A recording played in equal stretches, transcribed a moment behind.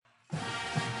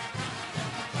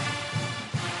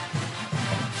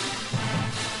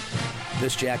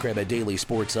This Jackrabbit Daily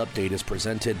Sports Update is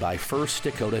presented by First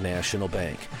Dakota National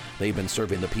Bank. They've been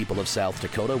serving the people of South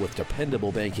Dakota with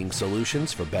dependable banking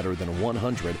solutions for better than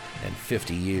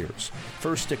 150 years.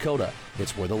 First Dakota,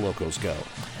 it's where the locals go.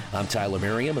 I'm Tyler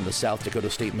Merriam, and the South Dakota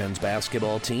State men's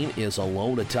basketball team is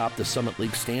alone atop the Summit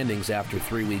League standings after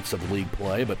 3 weeks of league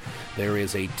play, but there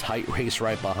is a tight race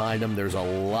right behind them. There's a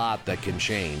lot that can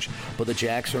change, but the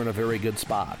Jacks are in a very good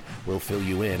spot. We'll fill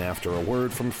you in after a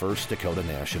word from First Dakota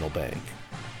National Bank.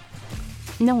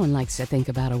 No one likes to think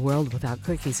about a world without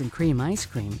cookies and cream ice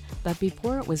cream, but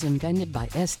before it was invented by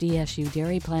SDSU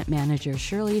dairy plant manager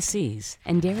Shirley Sees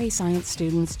and dairy science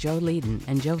students Joe Leeden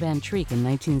and Joe Van Treek in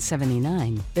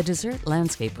 1979, the dessert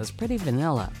landscape was pretty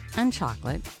vanilla and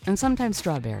chocolate and sometimes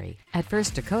strawberry. At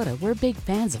First Dakota, we're big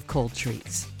fans of cold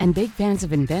treats and big fans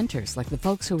of inventors like the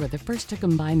folks who were the first to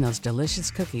combine those delicious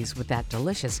cookies with that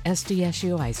delicious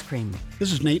SDSU ice cream.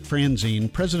 This is Nate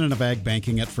Franzine, president of Ag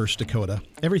Banking at First Dakota.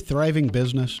 Every thriving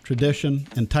business, tradition,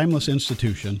 and timeless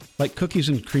institution, like cookies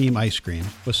and cream ice cream,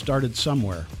 was started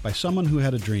somewhere by someone who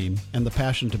had a dream and the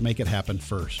passion to make it happen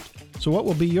first. So what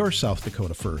will be your South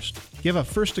Dakota first? Give a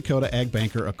First Dakota Ag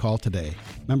Banker a call today.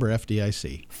 Member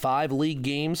FDIC. 5 league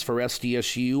games for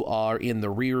SDSU are in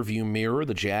the rearview mirror.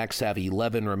 The Jacks have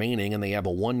 11 remaining, and they have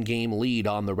a 1-game lead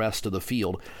on the rest of the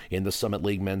field in the Summit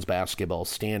League men's basketball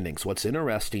standings. What's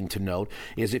interesting to note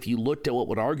is if you looked at what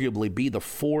would arguably be the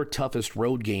 4 toughest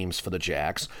road games for the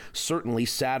Jacks, certainly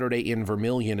Saturday in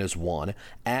Vermilion is one,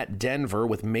 at Denver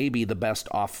with maybe the best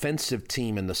offensive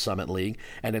team in the Summit League,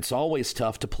 and it's always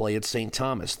tough to play at St.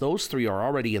 Thomas. Those 3 are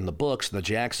already in the books, and the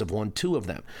Jacks have won 2 of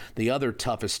them. The other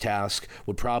toughest task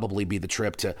would probably be the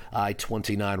trip to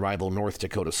I-29 rival North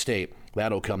Dakota State.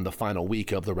 That'll come the final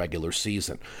week of the regular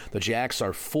season. The Jacks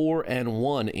are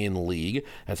 4-1 in league.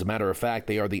 As a matter of fact,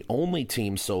 they are the only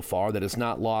team so far that has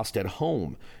not lost at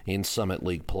home in Summit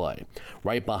League play.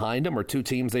 Right behind them are 2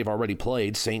 teams they've already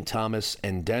played, St. Thomas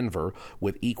and Denver,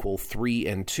 with equal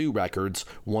 3-2 records,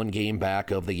 1 game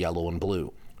back of the yellow and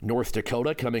blue. North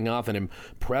Dakota coming off an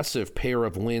impressive pair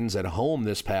of wins at home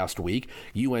this past week.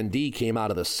 UND came out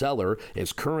of the cellar,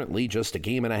 is currently just a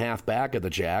game and a half back of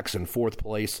the Jacks in 4th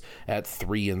place at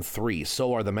 3-3.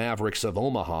 So are the Mavericks of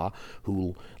Omaha,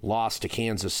 who lost to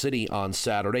Kansas City on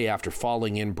Saturday after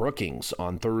falling in Brookings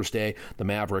on Thursday. The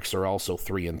Mavericks are also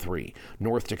 3-3.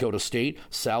 North Dakota State,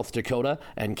 South Dakota,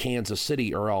 and Kansas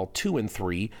City are all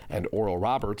 2-3, and Oral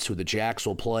Roberts, who the Jacks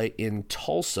will play in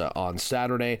Tulsa on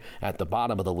Saturday, at the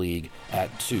bottom of the league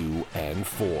at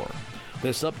 2-4.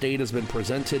 This update has been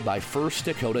presented by First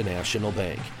Dakota National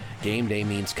Bank. Game day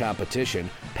means competition,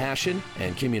 passion,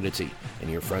 and community, and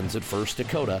your friends at First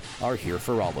Dakota are here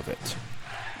for all of it.